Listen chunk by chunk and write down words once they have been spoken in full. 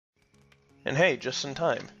And hey, just in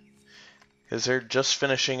time. Because they're just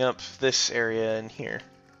finishing up this area in here.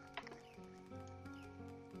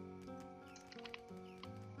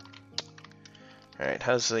 Alright,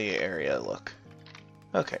 how's the area look?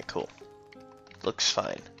 Okay, cool. Looks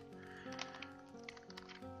fine.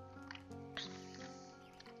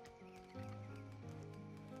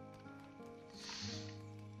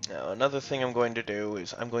 Now, another thing I'm going to do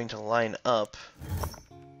is I'm going to line up...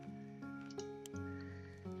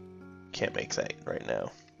 Can't make that right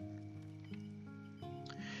now.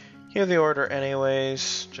 Give the order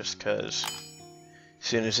anyways, just because as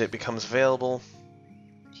soon as it becomes available,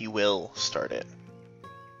 he will start it.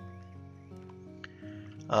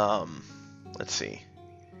 Let's see.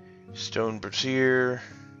 Stone brazier.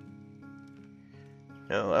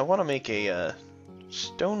 No, I want to make a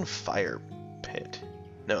stone fire pit.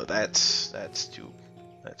 No, that's too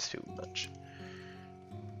much.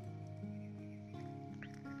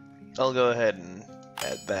 I'll go ahead and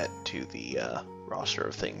add that to the roster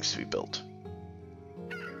of things to be built.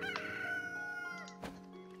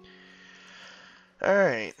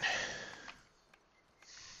 Alright.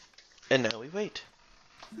 And now we wait.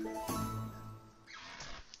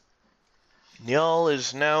 Njal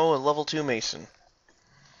is now a level 2 mason.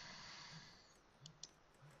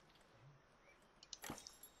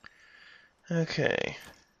 Okay.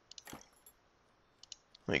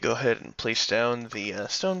 Let me go ahead and place down the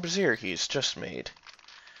stone brazier he's just made.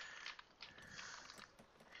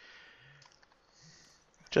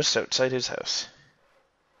 Just outside his house.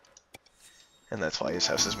 And that's why his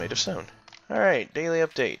house is made of stone. Alright, daily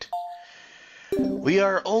update. We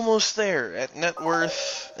are almost there at net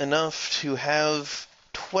worth enough to have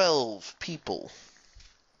 12 people.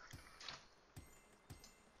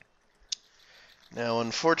 Now,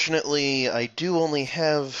 unfortunately, I do only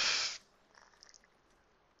have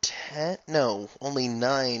only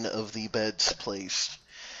 9 of the beds placed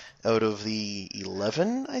out of the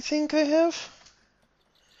 11 I think I have.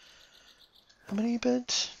 How many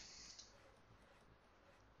beds?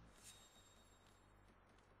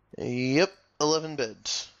 Yep, 11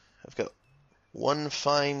 beds. I've got 1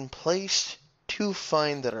 fine placed, 2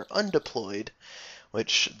 fine that are undeployed,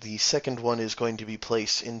 which the second one is going to be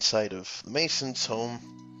placed inside of the mason's home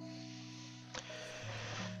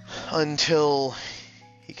until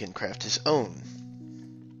he can craft his own.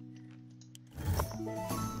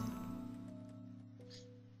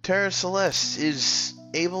 Terra Celeste is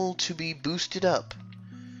able to be boosted up.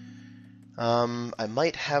 I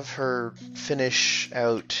might have her finish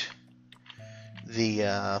out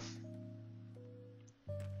the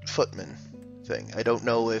footman thing. I don't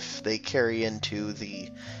know if they carry into the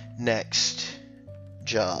next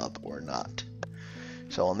job or not.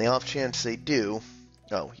 So on the off chance they do...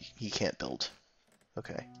 Oh, he can't build.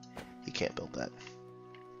 Okay, he can't build that.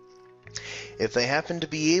 If they happen to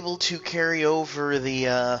be able to carry over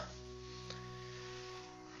the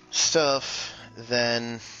stuff,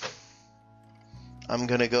 then I'm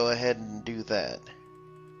gonna go ahead and do that.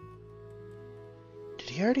 Did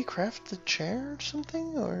he already craft the chair or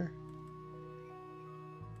something, or...?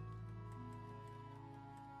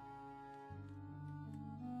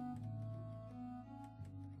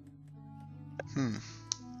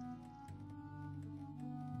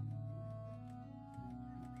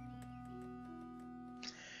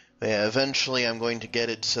 Yeah, eventually I'm going to get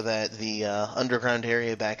it so that the underground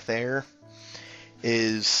area back there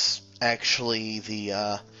is actually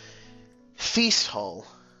the feast hall.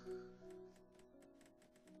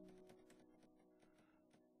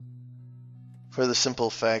 For the simple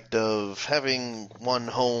fact of having one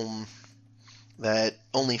home that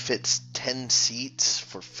only fits 10 seats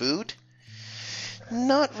for food,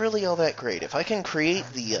 not really all that great. If I can create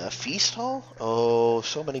the feast hall, oh,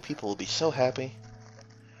 so many people will be so happy.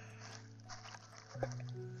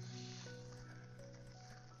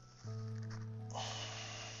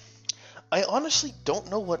 I honestly don't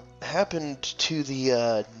know what happened to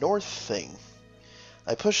the north thing.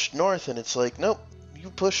 I pushed north and it's like, nope, you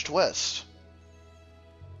pushed west.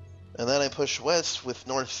 And then I pushed west with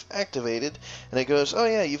north activated, and it goes, oh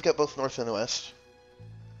yeah, you've got both north and west.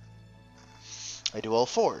 I do all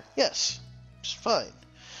 4, yes, it's fine.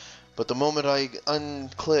 But the moment I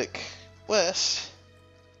unclick west,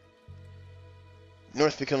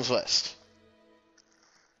 north becomes west.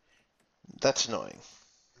 That's annoying.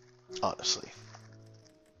 Honestly.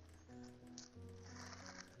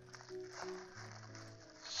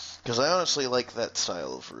 Because I honestly like that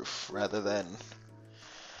style of roof, rather than...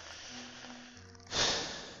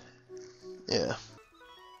 yeah.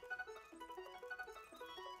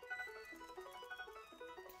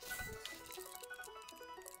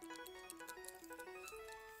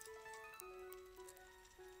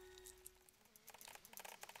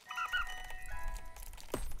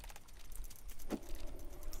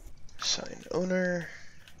 owner.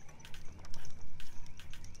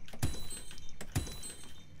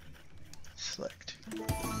 Select.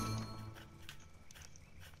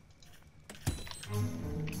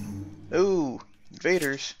 Oh,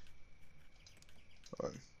 invaders.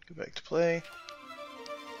 Hold on, go back to play.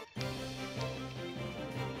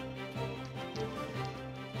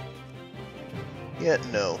 Yeah,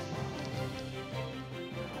 no.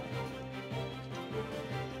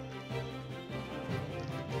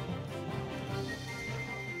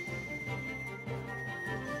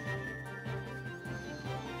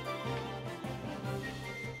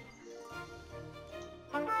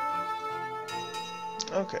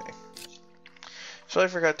 Okay. So I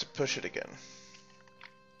forgot to push it again.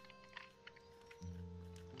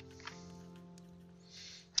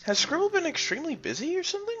 Has Scribble been extremely busy or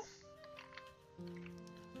something?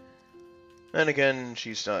 And again,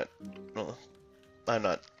 she's not... Well, I'm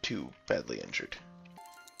not too badly injured.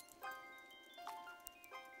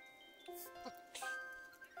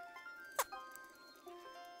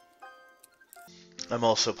 I'm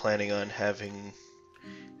also planning on having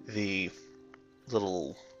the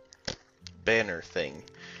little banner thing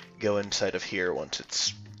go inside of here once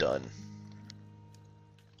it's done.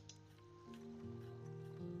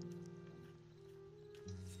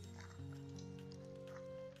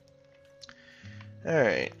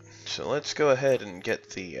 Alright, so let's go ahead and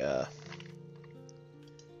get the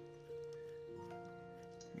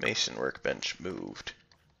Mason workbench moved.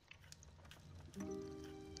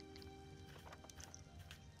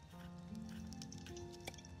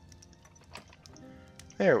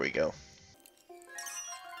 There we go.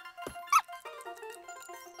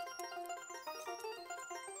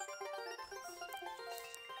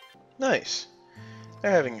 Nice.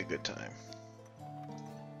 They're having a good time.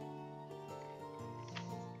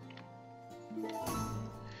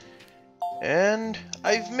 And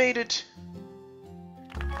I've made it!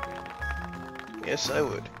 Yes, I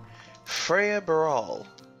would. Freya Baral.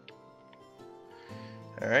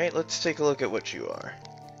 Alright, let's take a look at what you are.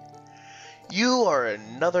 You are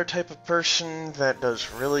another type of person that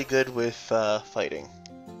does really good with fighting.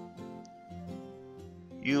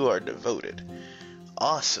 You are devoted.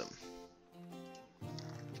 Awesome.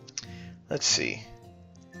 Let's see.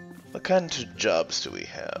 What kinds of jobs do we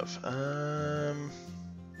have?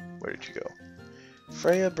 Where did you go?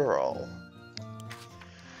 Freya Baral.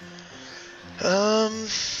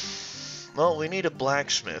 Well, we need a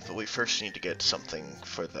blacksmith, but we first need to get something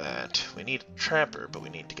for that. We need a trapper, but we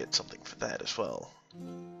need to get something for that as well.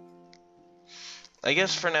 I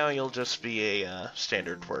guess for now you'll just be a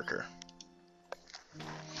standard worker.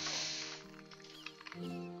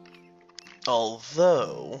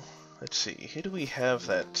 Although, let's see, who do we have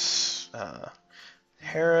that's...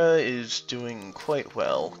 Hera is doing quite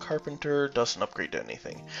well. Carpenter doesn't upgrade to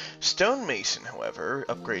anything. Stonemason, however,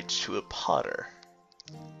 upgrades to a potter.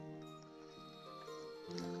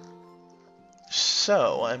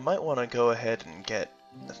 So, I might want to go ahead and get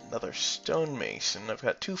another stonemason. I've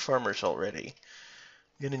got 2 farmers already.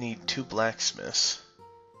 I'm gonna need 2 blacksmiths.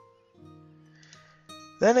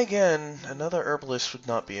 Then again, another herbalist would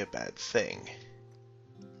not be a bad thing.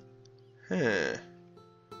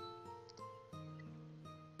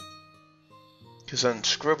 Because then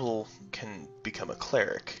Scribble can become a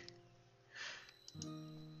cleric.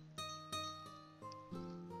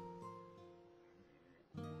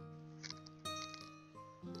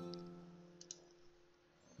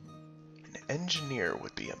 An engineer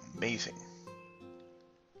would be amazing.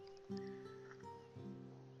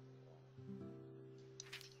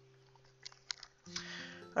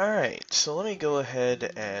 Alright, so let me go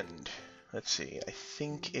ahead and, let's see, I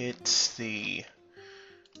think it's the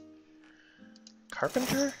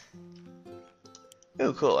carpenter?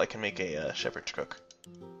 Oh, cool, I can make a shepherd's crook.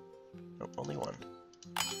 Nope, only one.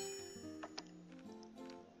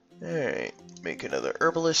 Alright, make another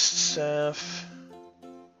herbalist staff.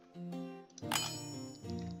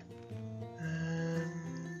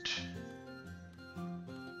 And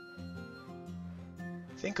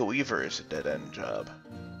I think a weaver is a dead-end job.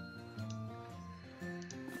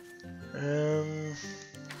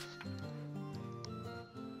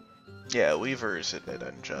 Yeah, weaver is a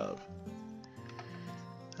dead-end job.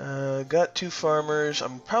 Got 2 farmers.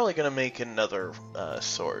 I'm probably gonna make another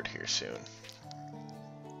sword here soon.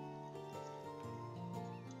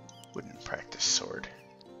 Wouldn't practice sword.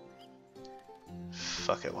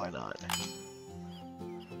 Fuck it, why not?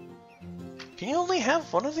 Can you only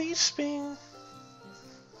have one of these being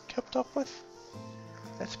kept up with?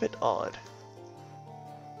 That's a bit odd.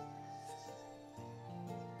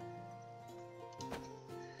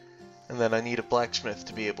 And then I need a blacksmith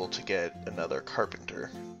to be able to get another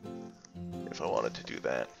carpenter. if I wanted to do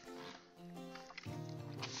that.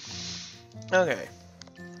 Okay,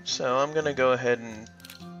 so I'm gonna go ahead and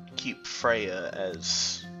keep Freya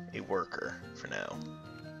as a worker for now.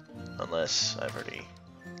 Unless I've already...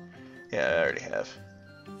 Yeah, I already have.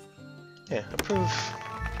 Yeah, approve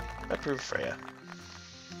Freya.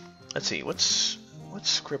 Let's see, what's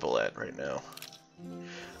Scribble at right now?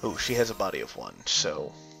 Oh, she has a body of 1,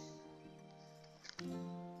 so...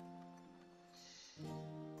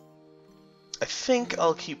 I think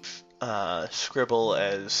I'll keep Scribble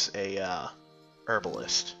as a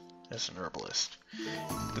herbalist, as an herbalist.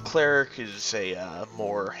 The cleric is a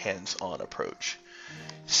more hands-on approach.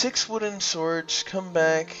 6 wooden swords, come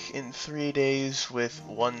back in 3 days with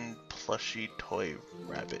 1 plushy toy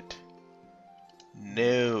rabbit.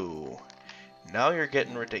 No. Now you're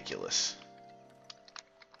getting ridiculous.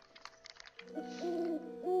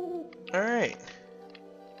 Alright.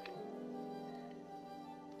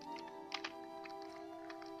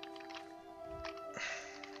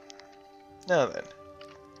 Now then.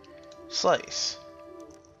 Slice.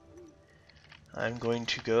 I'm going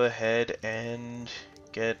to go ahead and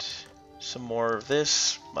get some more of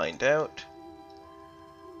this mined out.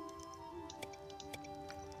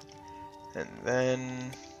 And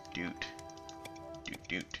then doot, doot,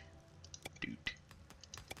 doot, doot,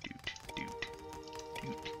 doot, doot,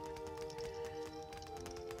 doot.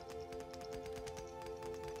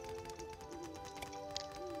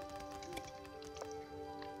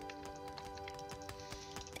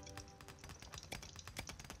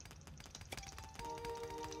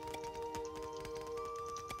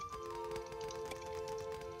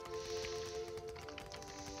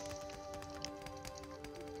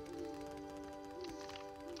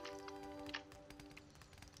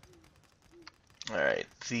 Alright,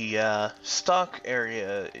 the stock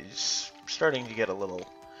area is starting to get a little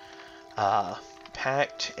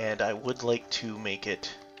packed, and I would like to make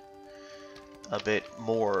it a bit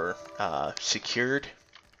more secured.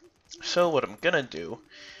 So what I'm gonna do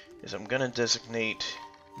is I'm gonna designate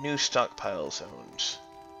new stockpile zones.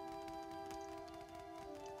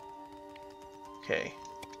 Okay,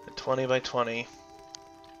 a 20 by 20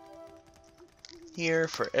 here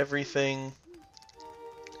for everything.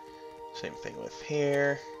 Same thing with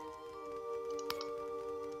here,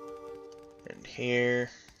 and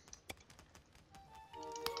here,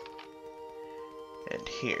 and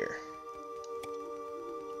here.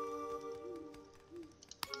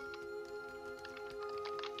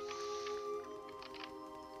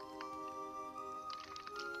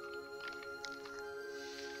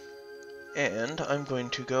 And I'm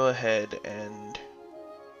going to go ahead and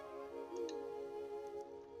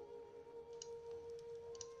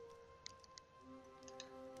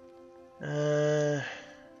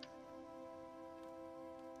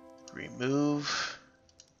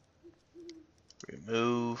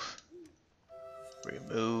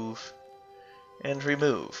remove, and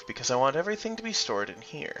remove, because I want everything to be stored in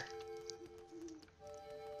here.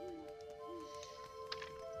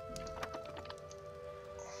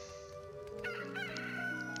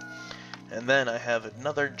 And then I have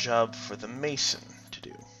another job for the mason to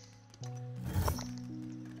do.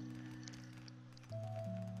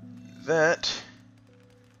 That,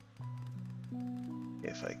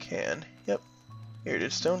 if I can, yep, here it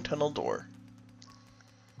is, stone tunnel door.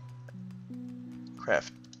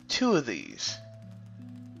 Craft 2 of these.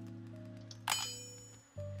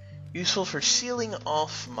 Useful for sealing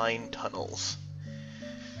off mine tunnels.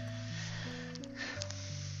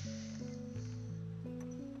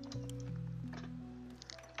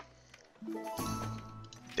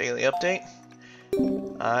 Daily update.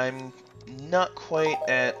 I'm not quite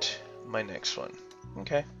at my next one.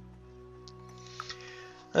 Okay.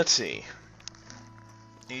 Let's see.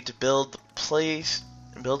 Need to build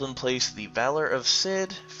in place the Valor of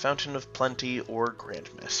Cid, Fountain of Plenty, or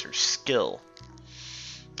Grandmaster's Skill.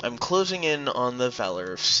 I'm closing in on the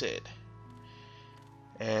Valor of Cid.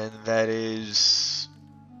 And that is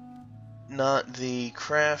not the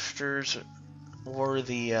crafters or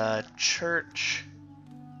the church.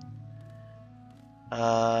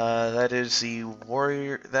 That is the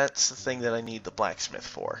warrior. That's the thing that I need the blacksmith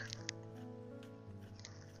for.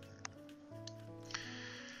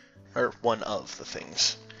 Or one of the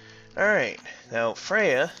things. Alright, now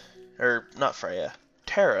Freya, or not Freya,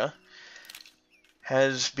 Terra,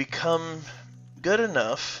 has become good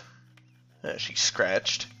enough, she's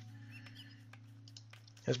scratched,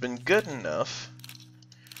 has been good enough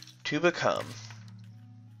to become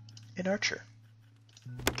an archer.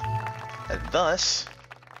 And thus,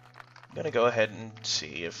 I'm going to go ahead and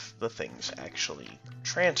see if the things actually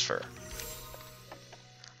transfer.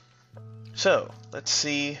 So, let's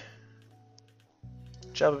see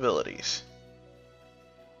Job abilities.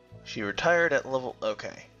 She retired at level...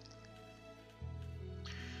 Okay.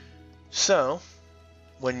 So,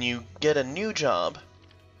 when you get a new job,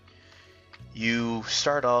 you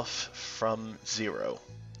start off from 0.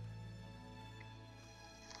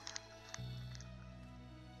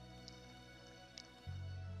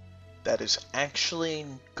 That is actually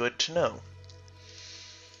good to know.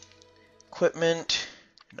 Equipment,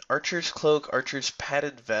 an archer's cloak, archer's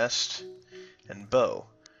padded vest, and bow.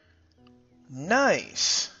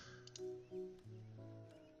 Nice!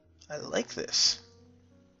 I like this.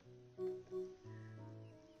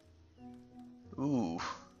 Ooh.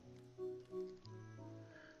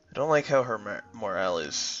 I don't like how her morale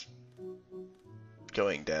is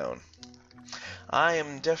going down. I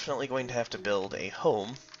am definitely going to have to build a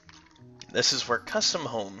home. This is where custom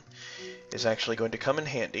home is actually going to come in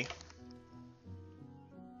handy.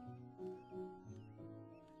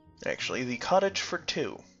 Actually, the cottage for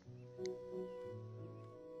 2.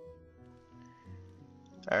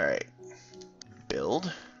 Alright.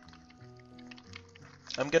 Build.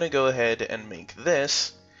 I'm gonna go ahead and make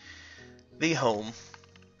this the home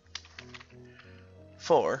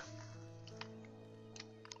for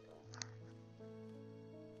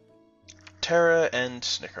Terra and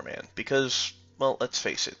Snickerman, because, well, let's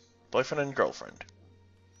face it, boyfriend and girlfriend.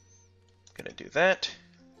 Gonna do that.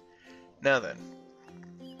 Now then.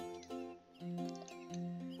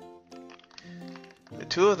 The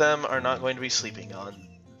 2 of them are not going to be sleeping on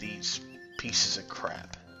these pieces of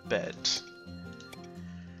crap beds.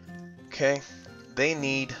 Okay, they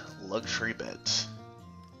need luxury beds.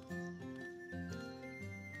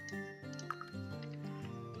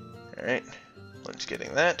 Alright, one's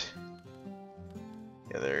getting that.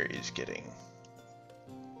 The other is getting...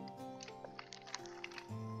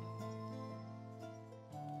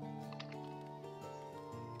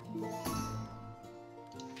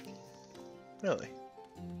 Really?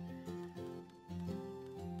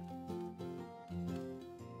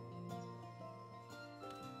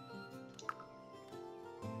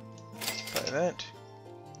 Buy that,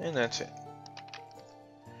 and that's it.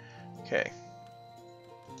 Okay.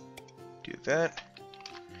 Do that.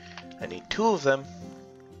 I need 2 of them.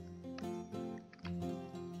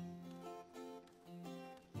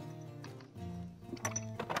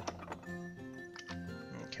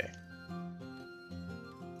 Okay.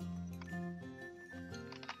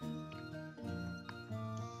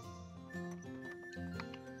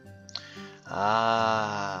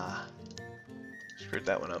 Ah. Screwed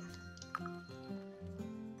that one up.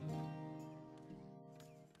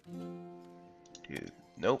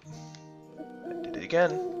 Nope. I did it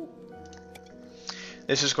again.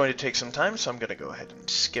 This is going to take some time, so I'm going to go ahead and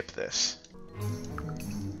skip this.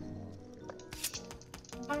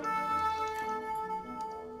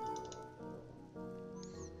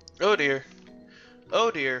 Oh dear.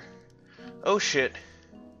 Oh dear. Oh shit.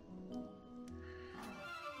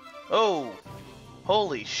 Oh.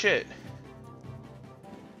 Holy shit.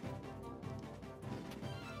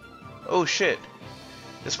 Oh shit.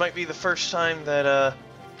 This might be the first time that,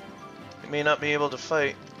 we may not be able to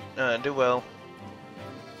fight, do well.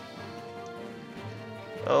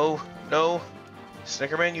 Oh, no.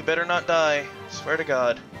 Snickerman, you better not die. Swear to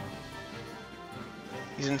God.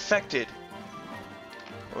 He's infected.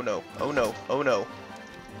 Oh no, oh no, oh no.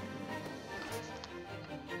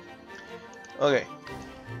 Okay.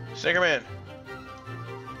 Snickerman.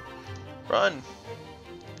 Run.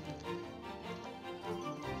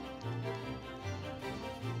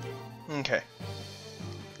 Okay.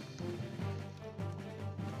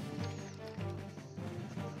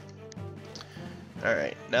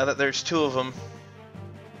 Alright, now that there's 2 of them,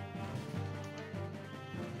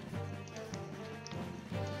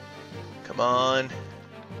 come on.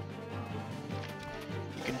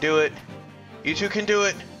 You can do it. You 2 can do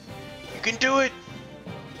it. You can do it.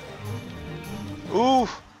 Ooh.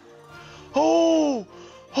 Oh.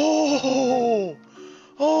 Oh.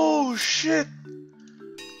 Oh shit.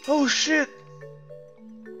 Oh shit.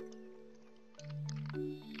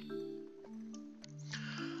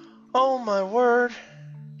 Oh my word.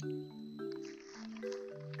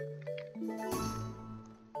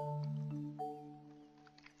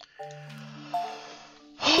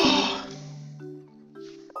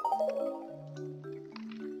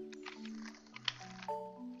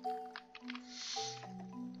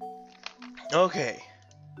 Okay.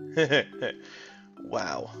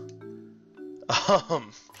 Wow.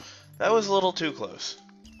 That was a little too close.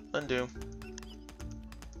 Undo.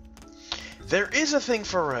 There is a thing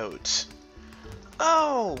for roads.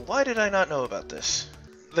 Oh, why did I not know about this?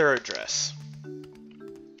 Their address.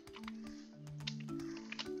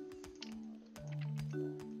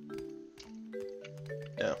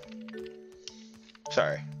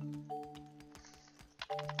 Sorry.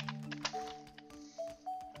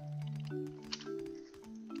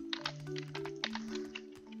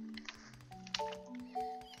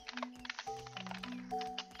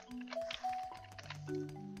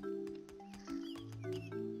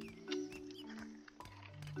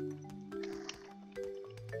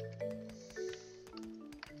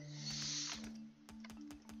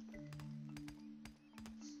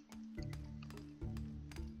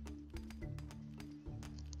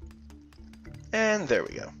 And there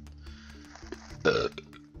we go.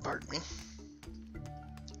 Pardon me.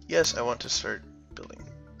 Yes, I want to start building.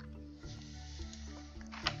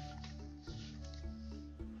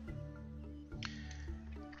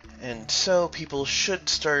 And so people should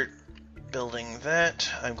start building that.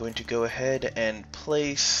 I'm going to go ahead and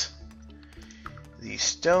place the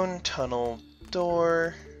stone tunnel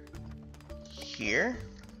door here.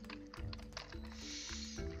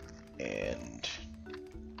 And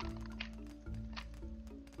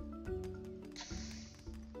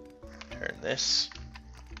turn this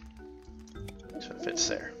so it fits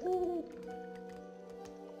there.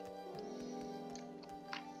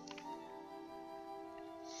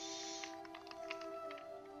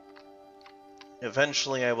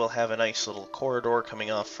 Eventually I will have a nice little corridor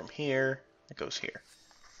coming off from here. It goes here.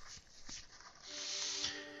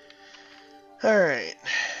 Alright.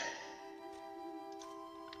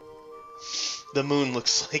 The moon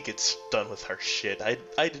looks like it's done with our shit. I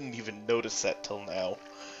didn't even notice that till now.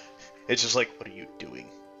 It's just like, what are you doing?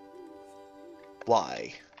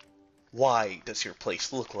 Why? Why does your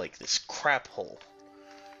place look like this crap hole?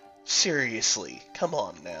 Seriously, come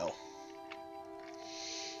on now.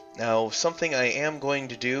 Now, something I am going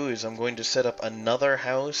to do is I'm going to set up another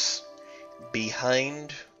house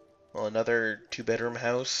behind, well, another 2-bedroom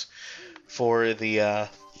house for the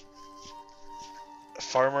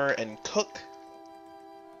farmer and cook.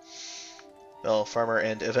 Well, farmer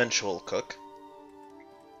and eventual cook.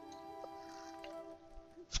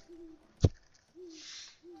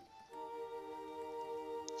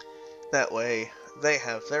 That way, they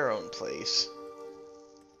have their own place.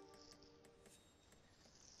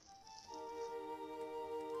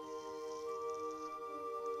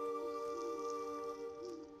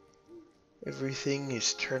 Everything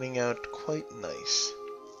is turning out quite nice.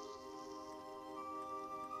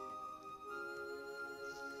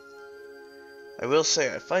 I will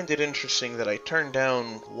say, I find it interesting that I turned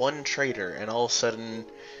down one trader and all of a sudden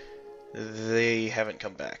they haven't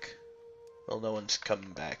come back. Well, no one's come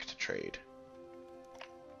back to trade.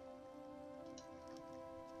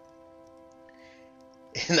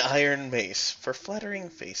 An iron mace for flattering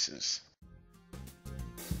faces.